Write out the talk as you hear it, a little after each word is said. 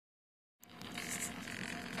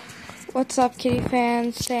What's up, kitty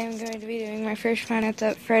fans? Today I'm going to be doing my first Five Nights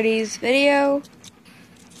at Freddy's video.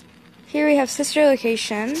 Here we have sister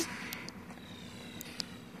location.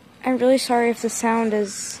 I'm really sorry if the sound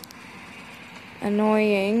is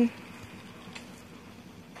annoying.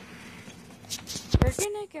 We're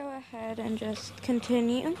gonna go ahead and just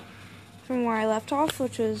continue from where I left off,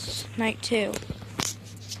 which was night 2.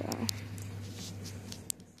 So,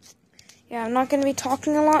 yeah, I'm not gonna be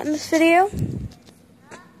talking a lot in this video.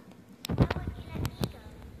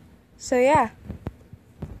 So yeah.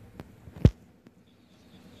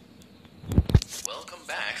 Welcome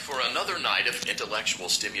back for another night of intellectual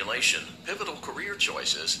stimulation, pivotal career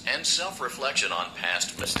choices, and self-reflection on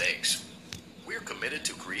past mistakes. We're committed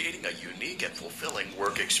to creating a unique and fulfilling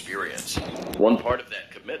work experience. One part of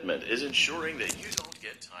that commitment is ensuring that you don't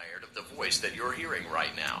get tired of the voice that you're hearing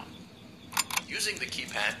right now. Using the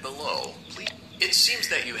keypad below, please. It seems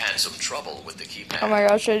that you had some trouble with the keypad. Oh my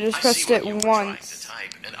gosh, I just pressed it once. Trying to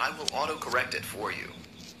type, and I will autocorrect it for you.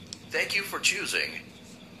 Thank you for choosing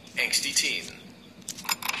Angsty Teen.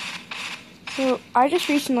 So, I just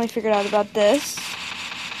recently figured out about this.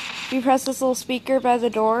 You press this little speaker by the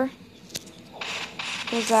door.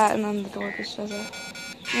 Does that, and then the door just does it.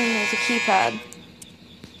 And then there's a keypad.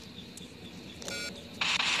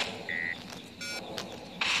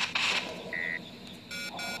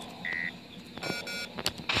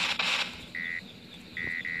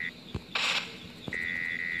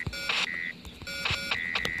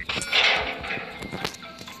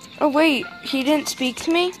 Oh wait, he didn't speak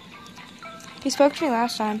to me? He spoke to me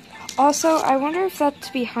last time. Also, I wonder if that's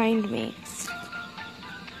behind me.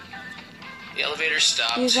 The elevator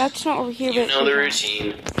stopped. Because that's not over here, You but know the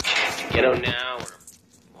routine. Get out now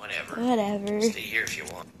or whatever. Whatever. Stay here if you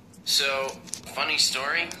want. So, funny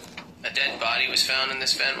story. A dead body was found in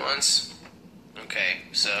this vent once. Okay,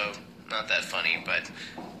 so not that funny, but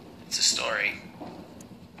it's a story.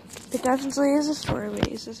 It definitely is a story. Wait,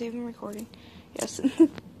 is this even recording? Yes.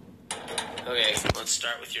 Okay, let's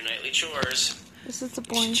start with your nightly chores. This is the You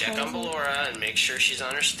boring should check part. on Ballora and make sure she's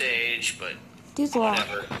on her stage, but These a lot.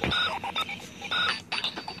 whatever.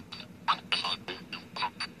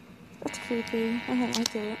 That's creepy. I don't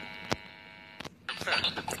like it.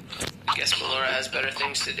 Guess Ballora has better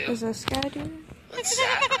things to do. Is this guy doing it? Let's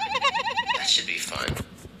zap her. That should be fun.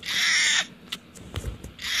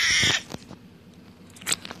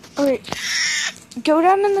 Oh, wait. Go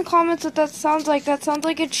down in the comments what that sounds like. That sounds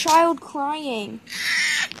like a child crying.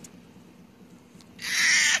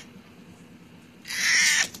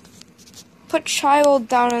 Put child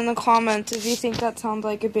down in the comments if you think that sounds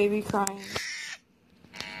like a baby crying.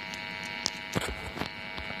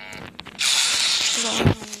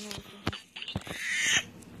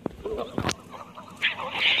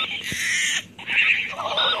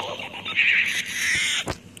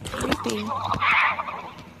 Creepy.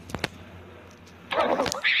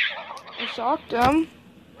 I shocked him.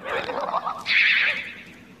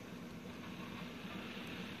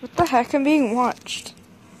 What the heck? I'm being watched.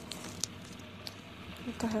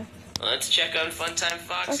 What the heck? Let's check on Funtime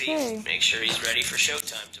Foxy. Okay. Make sure he's ready for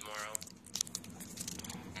showtime tomorrow.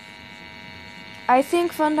 I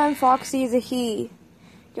think Funtime Foxy is a he.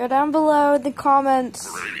 Go down below in the comments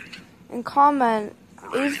and comment,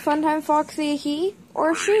 is Funtime Foxy a he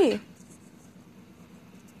or a she?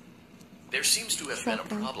 There seems to have been a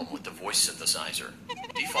problem with the voice synthesizer.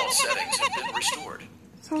 Default settings have been restored.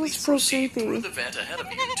 Sounds Please so proceed creepy. through the vent ahead of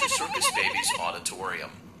you to Circus Baby's auditorium.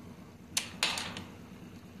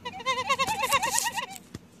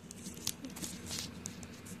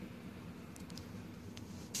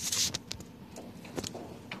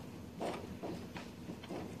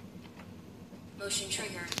 Motion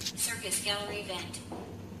trigger. Circus gallery vent.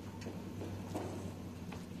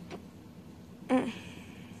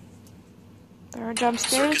 There are jump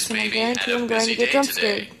scares, Circus and I Baby had guarantee a I'm going busy to get day jump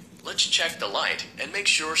today. scared. Let's check the light and make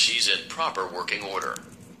sure she's in proper working order.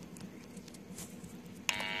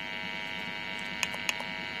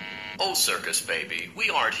 Oh, Circus Baby, we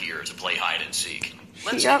aren't here to play hide and seek.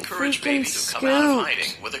 Let's got encourage freaking Baby to come out of scooped.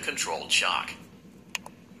 hiding with a controlled shock.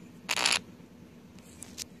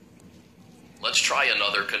 Let's try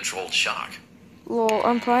another controlled shock. Lol,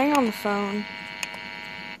 I'm playing on the phone.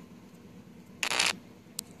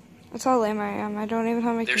 That's how lame I am. I don't even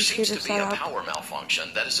have my There seems computer to be set a up power malfunction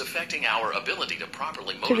that is affecting our ability to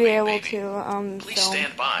properly motivate to be able Baby. to Please film.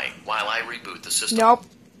 stand by while I reboot the system. Nope.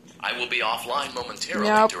 I will be offline momentarily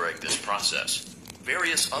Nope. during this process.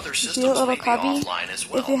 Various other See systems a little may be copy? offline as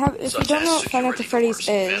well, If you such don't as know what Five Nights at security Freddy's doors,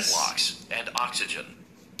 is, vent locks, and oxygen.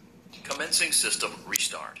 Commencing system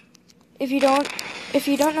restart. If you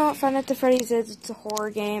don't know what Five Nights at Freddy's is, it's a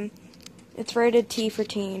horror game. It's rated T for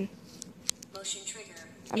teen.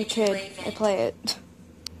 I'm a kid. I play it.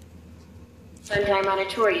 Fungi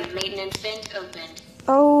Auditorium maintenance vent opened.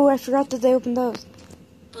 Oh, I forgot that they opened those.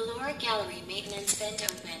 Ballora Gallery maintenance vent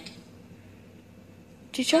opened.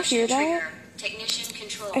 Did y'all hear that? Trigger. Technician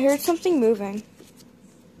control. I heard something moving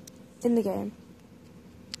in the game.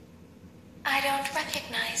 I don't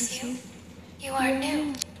recognize you. You are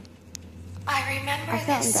new. I remember I've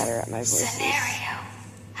gotten this better at my voices. scenario.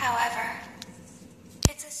 However,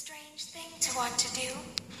 it's a strange thing to want to do,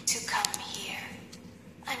 to come here.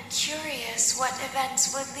 I'm curious what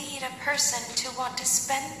events would lead a person to want to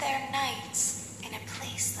spend their nights in a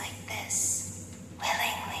place like this,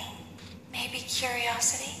 willingly. Maybe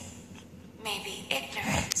curiosity, maybe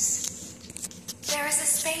ignorance. There is a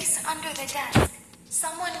space under the desk.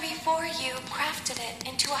 Someone before you crafted it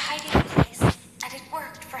into a hiding place, and it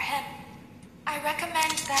worked for him. I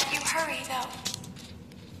recommend that you hurry, though.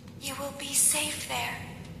 You will be safe there.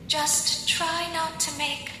 Just try not to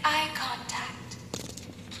make eye contact.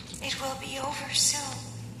 It will be over soon.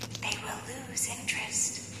 They will lose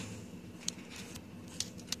interest.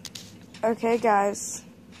 Okay, guys.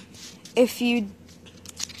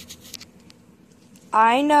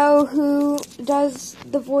 I know who does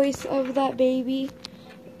the voice of that baby,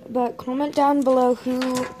 but comment down below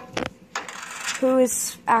who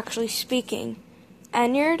is actually speaking.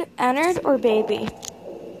 Ennard or Baby?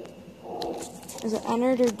 Is it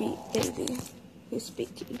Ennard or Baby who's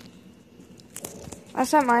speaking?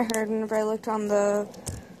 Last time I heard, whenever I looked on the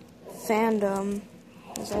fandom,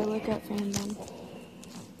 as I look at fandom,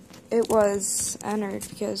 it was Ennard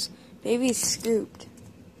because Baby's scooped.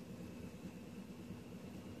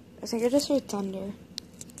 I think I just heard thunder.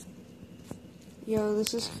 Yo,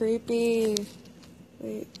 this is creepy.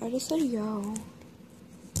 Wait, I just said yo.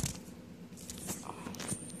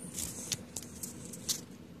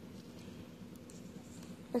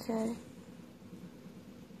 Okay.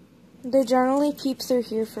 They generally peep through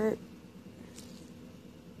here first.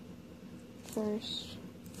 That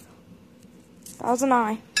was an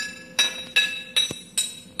eye.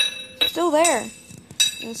 Still there.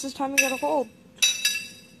 And this is time to get a hold.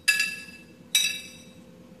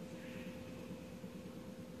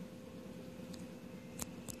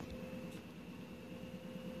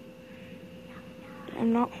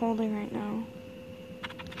 I'm not holding right now.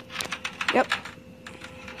 Yep.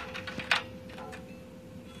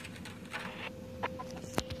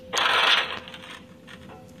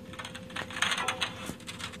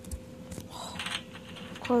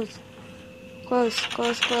 Close.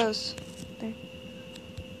 Close. There.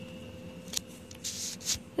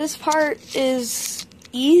 This part is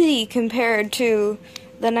easy compared to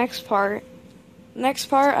the next part. Next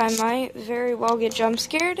part I might very well get jump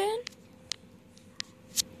scared in.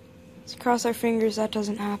 Let's cross our fingers that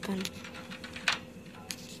doesn't happen.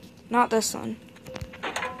 Not this one.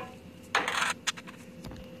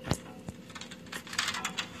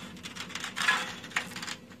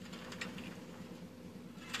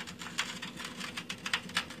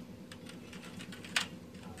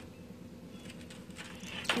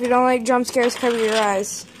 If you don't like jump scares, cover your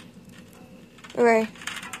eyes. Okay.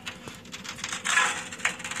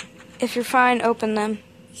 If you're fine, open them.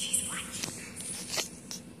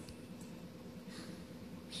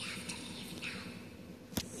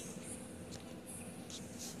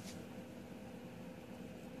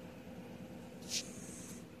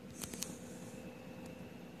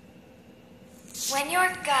 When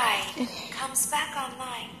your guide comes back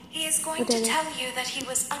online, he is going to tell you that he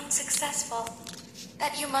was unsuccessful,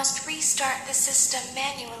 that you must restart the system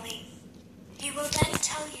manually. He will then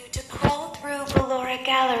tell you to crawl through Ballora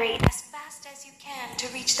Gallery as fast as you can to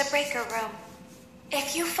reach the breaker room.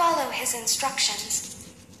 If you follow his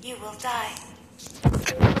instructions, you will die.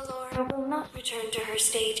 Ballora will not return to her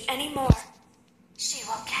stage anymore. She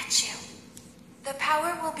will catch you. The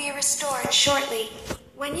power will be restored shortly.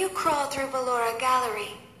 When you crawl through Ballora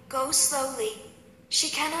Gallery, go slowly. She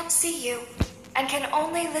cannot see you and can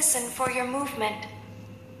only listen for your movement.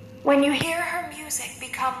 When you hear her music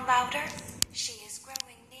become louder, she is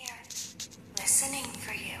growing near, listening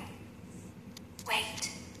for you.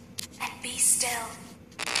 Wait and be still.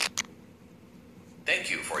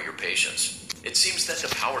 Thank you for your patience. It seems that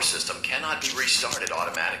the power system cannot be restarted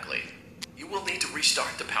automatically. You will need to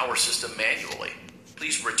restart the power system manually.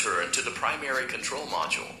 Please return to the primary control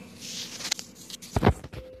module.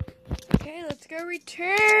 Okay, let's go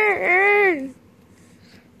return.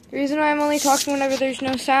 The reason why I'm only talking whenever there's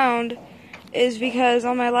no sound is because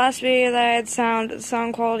on my last video that I had sound, the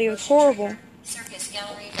sound quality was horrible. Circus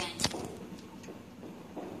gallery vent.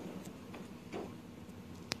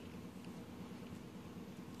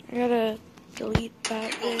 I gotta delete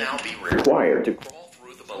that. You will now be required to crawl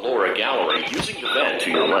through the Ballora Gallery using the vent to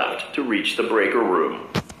your left to reach the breaker room.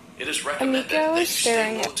 It is recommended Amiko that you is stay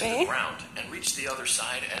staring low at to me. the ground and reach the other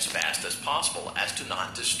side as fast as possible as to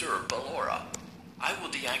not disturb Ballora. I will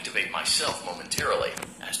deactivate myself momentarily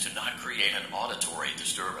as to not create an auditory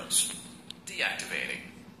disturbance. Deactivating.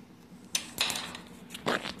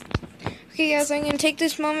 Okay, guys, I'm gonna take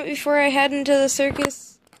this moment before I head into the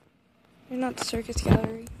circus. Or not the circus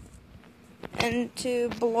gallery. And to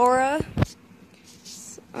Ballora,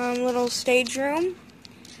 little stage room.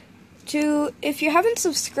 If you haven't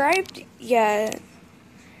subscribed yet,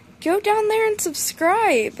 go down there and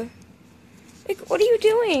subscribe. Like, what are you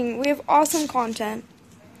doing? We have awesome content.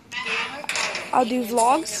 I'll do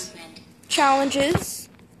vlogs, challenges,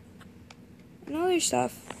 and other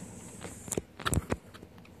stuff.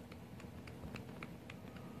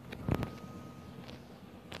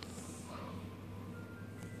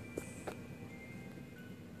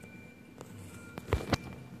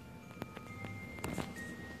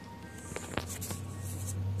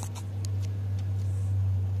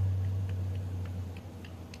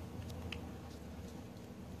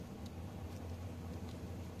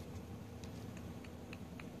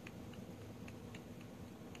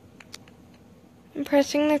 I'm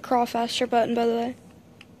pressing the crawl faster button, by the way.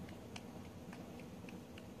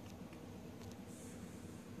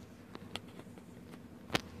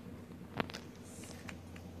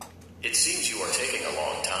 It seems you are taking a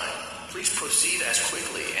long time. Please proceed as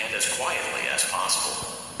quickly and as quietly as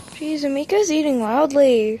possible. Jeez, Amika's eating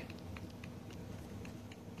loudly.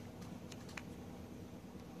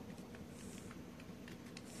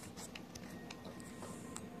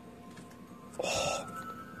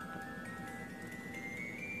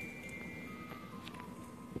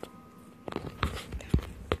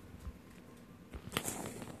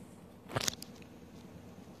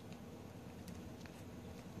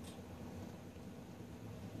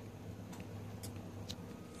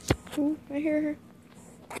 Ooh, I hear her.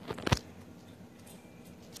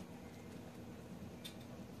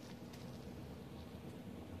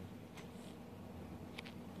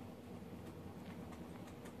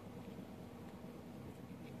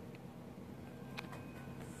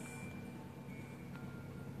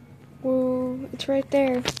 Whoa, it's right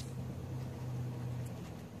there.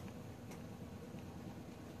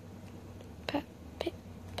 Pat, pit,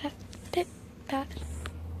 pat, pit, pat.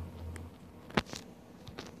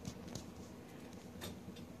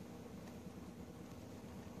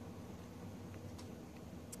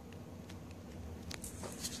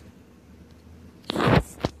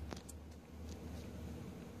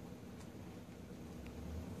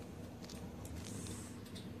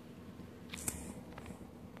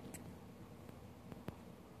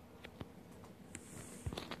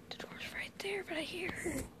 There, but I hear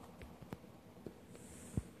her.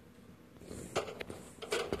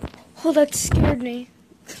 Oh, that scared me.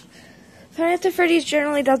 Five Nights at Freddy's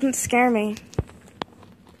generally doesn't scare me.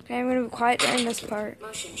 Okay, I'm gonna be quiet during this part.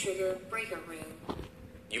 Motion trigger breaker room.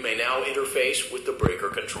 You may now interface with the breaker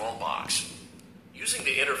control box. Using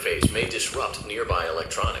the interface may disrupt nearby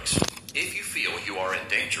electronics. If you feel you are in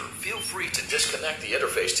danger, feel free to disconnect the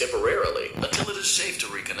interface temporarily until it is safe to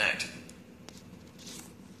reconnect.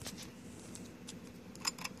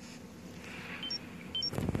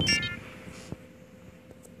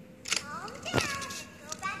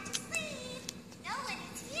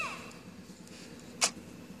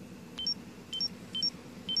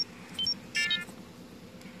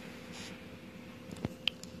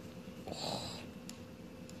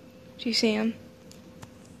 Do you see him?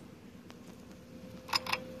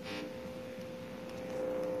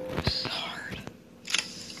 This is hard.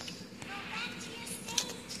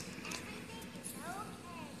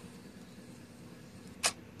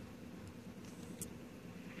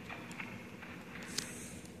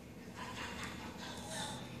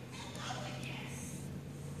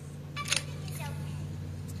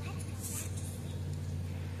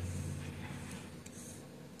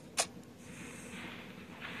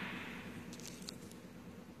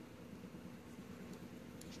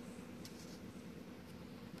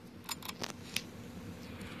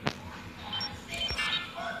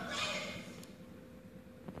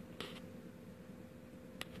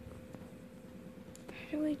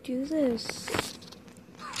 How do I do this?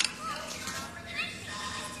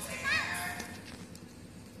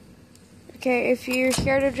 Okay, if you're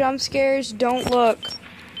scared of jump scares, don't look.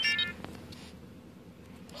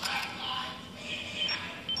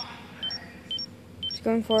 He's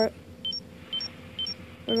going for it.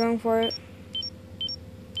 We're going for it.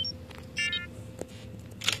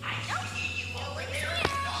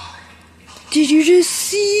 Did you just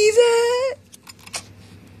see that?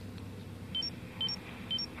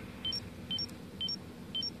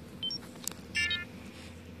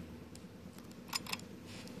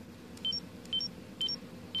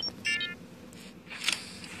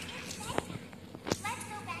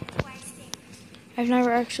 I've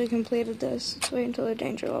never actually completed this. Let's wait until the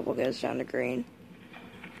danger level goes down to green.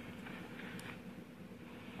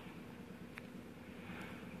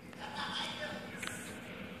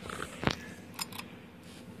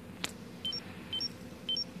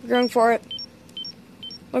 We're going for it.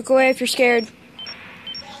 Look away if you're scared.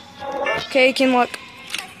 Okay, you can look.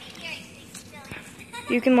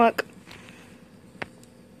 You can look.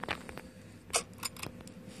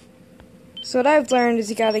 So what I've learned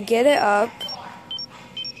is you gotta get it up,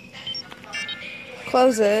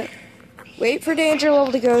 close it, wait for danger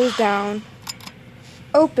level to go down,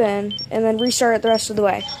 open, and then restart it the rest of the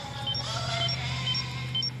way.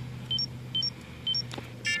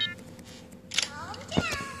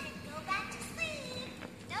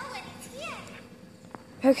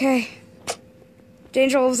 Okay.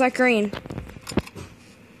 Danger level's at green.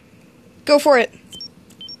 Go for it.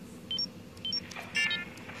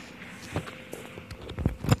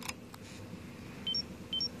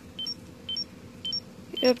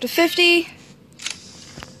 Get up to 50.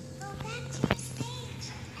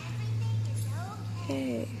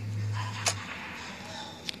 Okay.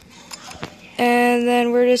 And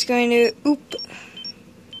then we're just going to,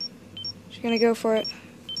 just gonna go for it.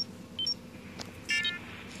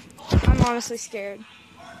 I'm honestly scared.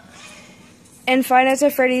 And Five Nights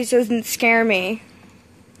at Freddy's doesn't scare me.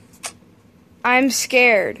 I'm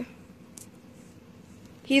scared.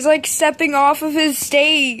 He's like stepping off of his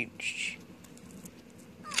stage.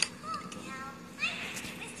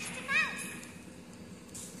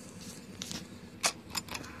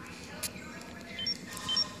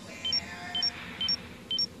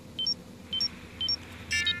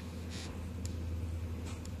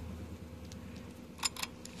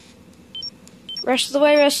 Rest of the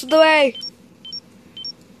way, rest of the way.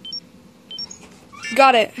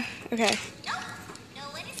 Got it. Okay.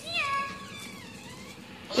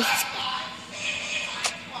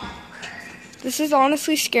 This is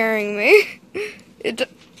honestly scaring me.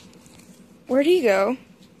 Where'd he go?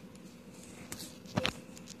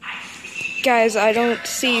 Guys, I don't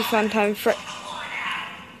see Funtime Freddy.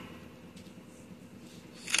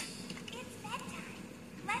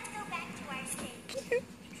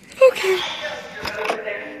 Okay.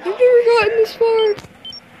 I've never gotten this far.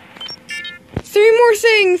 3 more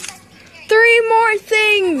things. 3 more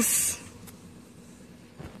things.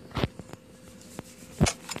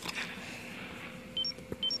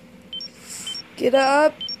 Get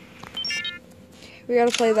up. We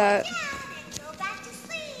gotta play that.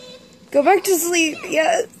 Go back to sleep.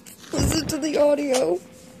 Yes. Listen to the audio.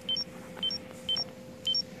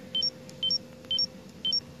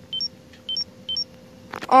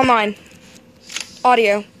 Online.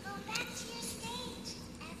 Audio.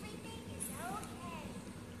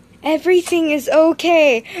 Everything is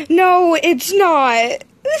okay. No, it's not.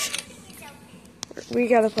 We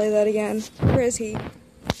gotta play that again. Where is he? I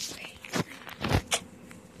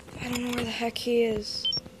don't know where the heck he is.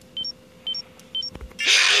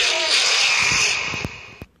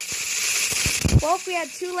 Well, we had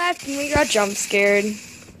 2 left and we got jump scared.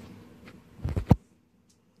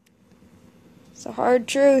 It's a hard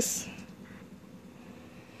truth.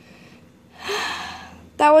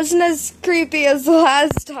 That wasn't as creepy as the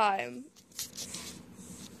last time.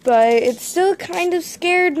 But it still kind of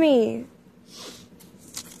scared me.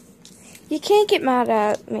 You can't get mad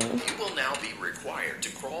at me. You will now be required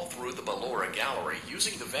to crawl through the Ballora gallery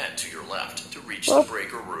using the vent to your left to reach the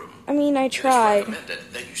breaker room. I mean, I It is tried.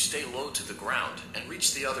 recommended that you stay low to the ground and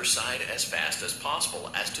reach the other side as fast as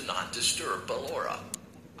possible as to not disturb Ballora.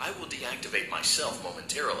 I will deactivate myself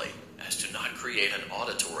momentarily as to not create an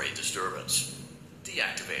auditory disturbance.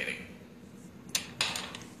 Deactivating.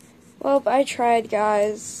 Well, I tried,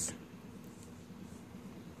 guys.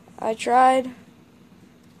 I tried.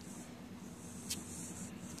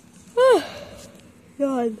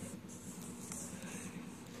 God.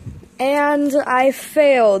 And I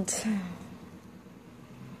failed.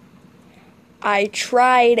 I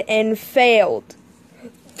tried and failed.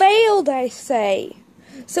 Failed, I say.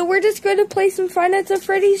 So we're just going to play some Five Nights at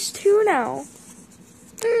Freddy's 2 now.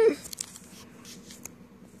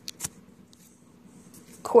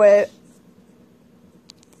 Quit.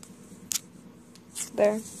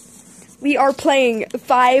 There. We are playing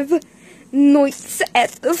Five Nights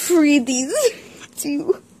at the Freddy's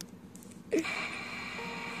 2.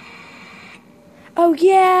 Oh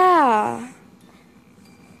yeah.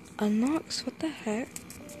 Unlocks, what the heck?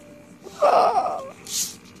 Oh,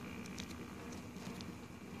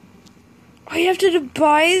 you have to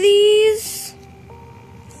buy these?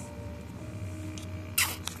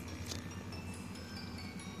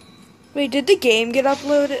 Wait, did the game get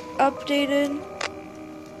updated?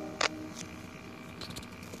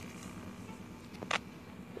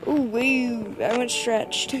 Ooh, woo, I went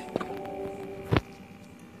stretched.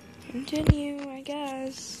 Continue, I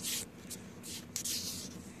guess.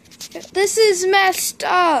 This is messed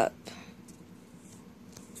up.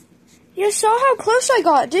 You saw how close I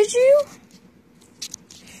got, did you?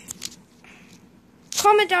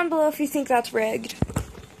 Comment down below if you think that's rigged.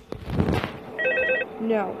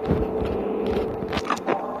 No.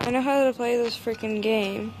 I know how to play this freaking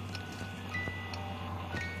game.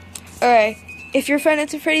 Alright, if you're a Five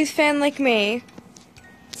Nights at Freddy's fan like me,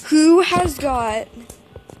 who has got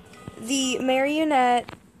the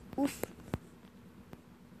marionette... Oof.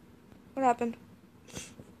 What happened?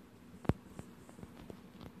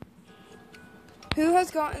 Who has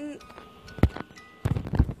gotten...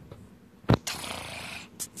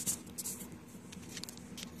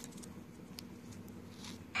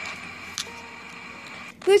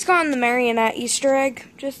 Who's gotten the marionette Easter egg?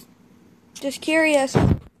 Just curious.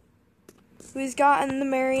 Who's gotten the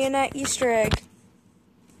marionette Easter egg?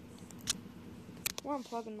 Well, I'm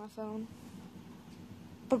plugging my phone.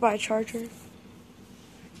 Bye-bye, charger.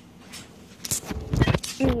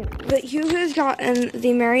 But who has gotten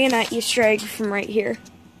the marionette Easter egg from right here?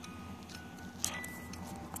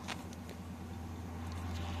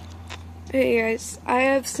 Hey guys, I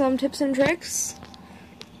have some tips and tricks.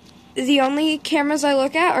 The only cameras I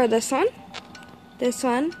look at are this one, this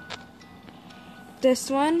one, this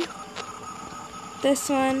one, this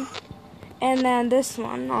one, and then this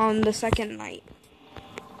one on the second night.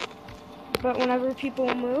 But whenever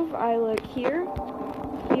people move, I look here,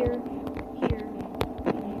 here, here.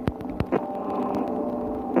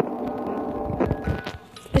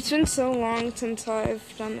 It's been so long since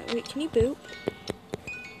I've done it. Wait, can you boop?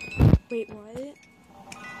 Wait, what?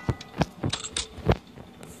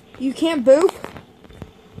 You can't boop?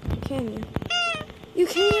 Can you? You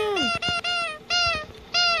can!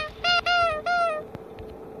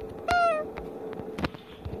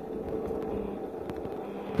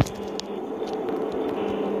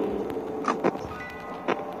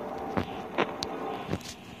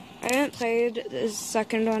 I haven't played the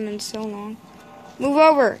second one in so long. Move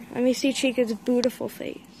over! Let me see Chica's beautiful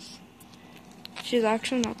face. She's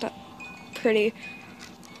actually not that pretty.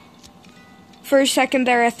 For a second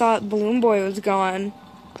there, I thought Balloon Boy was gone.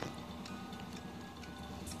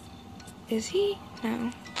 Is he?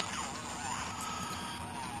 No.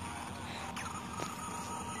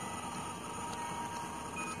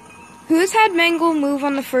 Who's had Mangle move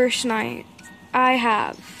on the first night? I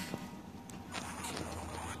have.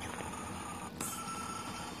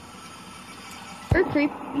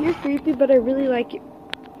 You're creepy, but I really like you.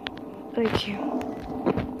 Like you.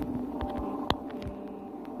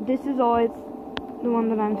 This is always the one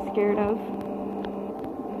that I'm scared of.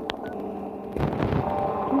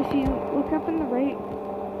 And if you look up in the right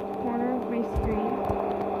corner of my screen,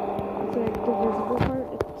 it's like the visible part,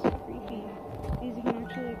 it's creepy. Because you can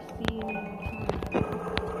actually like see me.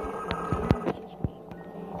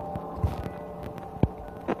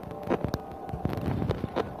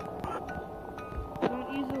 Don't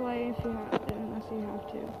use the light if you have to, unless you have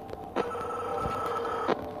to.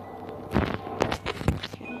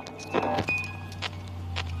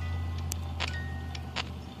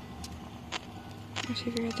 Let's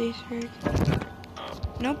figure out these birds.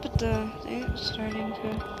 Nope, but the thing is starting to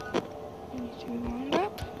wind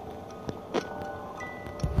up.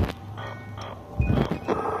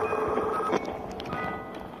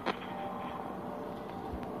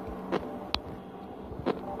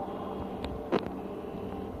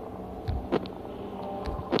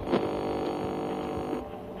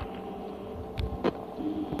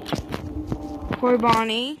 Poor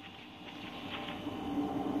Bonnie.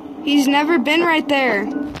 He's never been right there.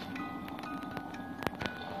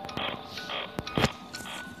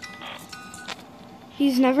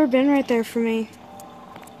 He's never been right there for me.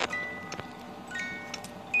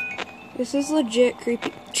 This is legit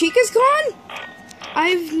creepy. Chica's gone?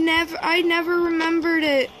 I never remembered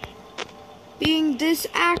it being this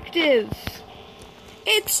active.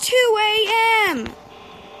 It's 2 a.m.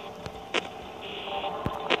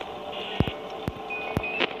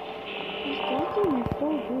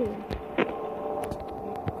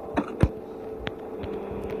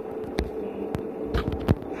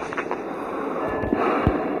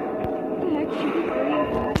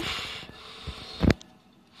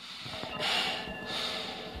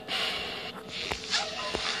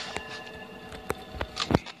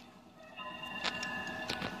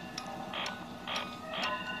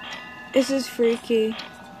 This is freaky.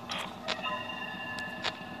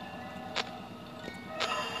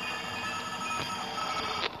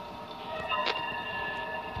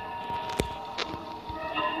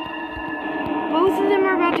 Both of them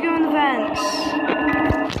are about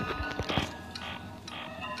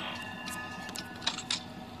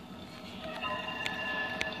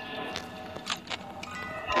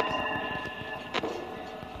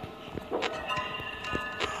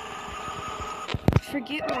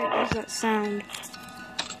forget why it does that sound.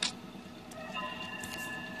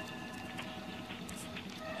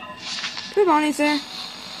 Good morning, sir.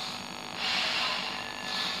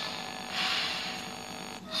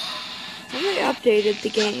 Have they updated the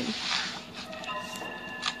game?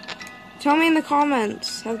 Tell me in the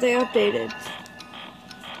comments, have they updated?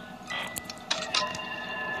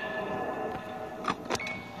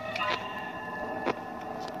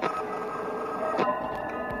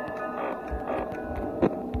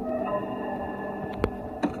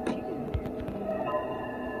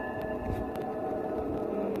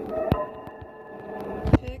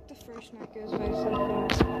 I feel like the first night goes by so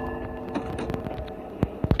fast.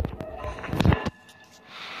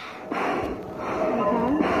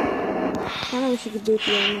 I kinda wish you could boot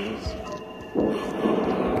the enemies.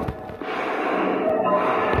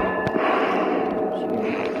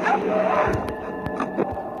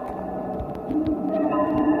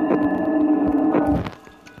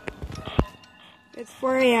 It's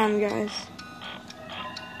 4 a.m. guys.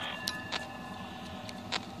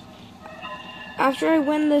 After I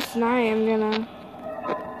win this night, I'm gonna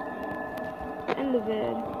end the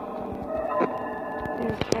vid.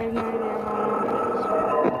 Yeah, I have no idea how long it is.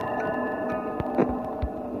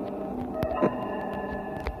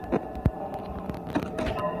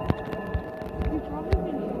 We've probably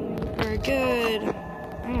been filming for a good,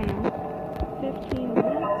 I don't know, 15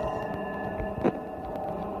 minutes.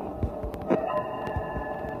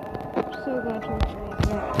 I'm so glad Torture is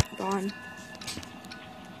not gone.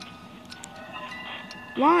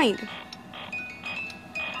 Mind!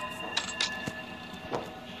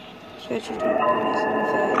 Switch your temperatures in the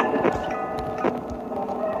fed.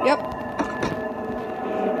 Yep.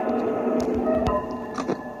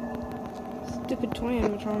 Stupid toy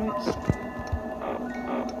animatronics.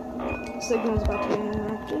 Signal's about to get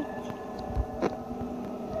interrupted.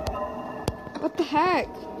 What the heck?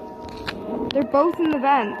 They're both in the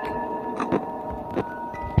vent.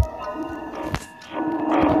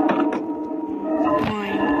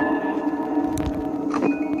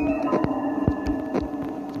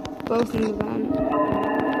 Both in the van.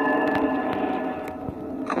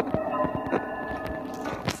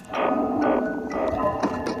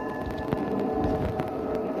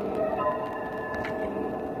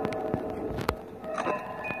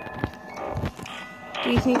 Do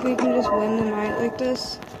you think we can just win the night like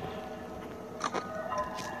this?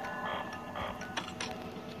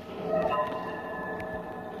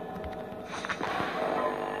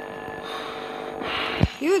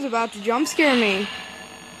 He was about to jump scare me.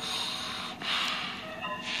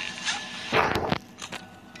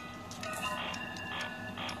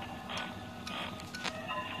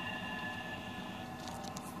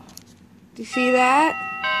 Do you see that?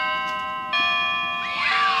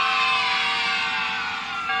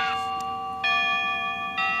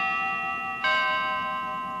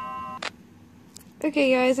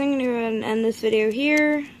 Okay guys, I'm going to go ahead and end this video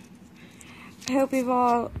here. I hope you've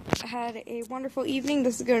all had a wonderful evening.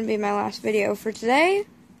 This is going to be my last video for today.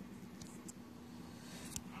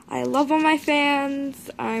 I love all my fans.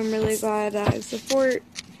 I'm really glad that I support.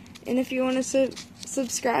 And if you want to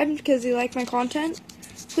subscribe because you like my content,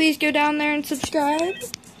 please go down there and subscribe.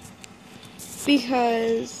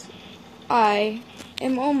 Because I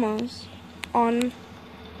am almost on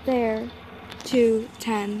there to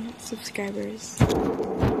 10 subscribers.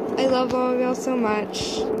 I love all of y'all so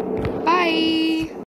much. Bye!